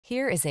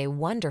Here is a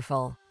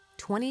wonderful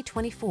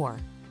 2024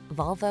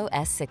 Volvo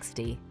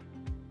S60.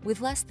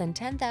 With less than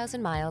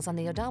 10,000 miles on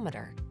the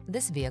odometer,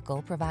 this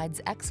vehicle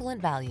provides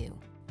excellent value.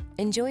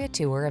 Enjoy a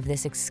tour of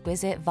this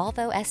exquisite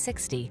Volvo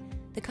S60,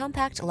 the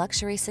compact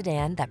luxury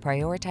sedan that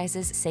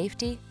prioritizes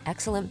safety,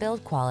 excellent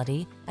build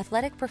quality,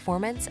 athletic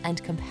performance,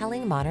 and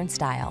compelling modern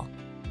style.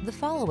 The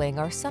following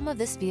are some of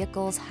this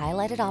vehicle's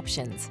highlighted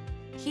options: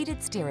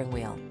 heated steering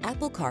wheel,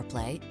 Apple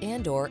CarPlay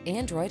and/or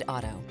Android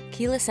Auto,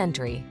 keyless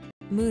entry,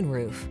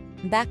 moonroof,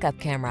 backup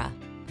camera,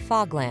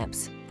 fog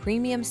lamps,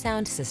 premium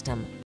sound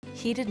system,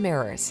 heated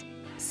mirrors,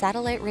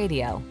 satellite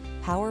radio,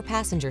 power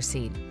passenger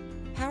seat.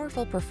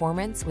 Powerful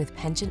performance with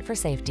penchant for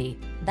safety.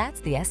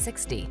 That's the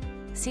S60.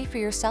 See for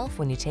yourself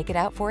when you take it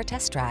out for a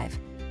test drive.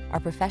 Our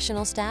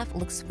professional staff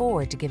looks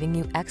forward to giving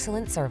you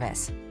excellent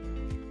service.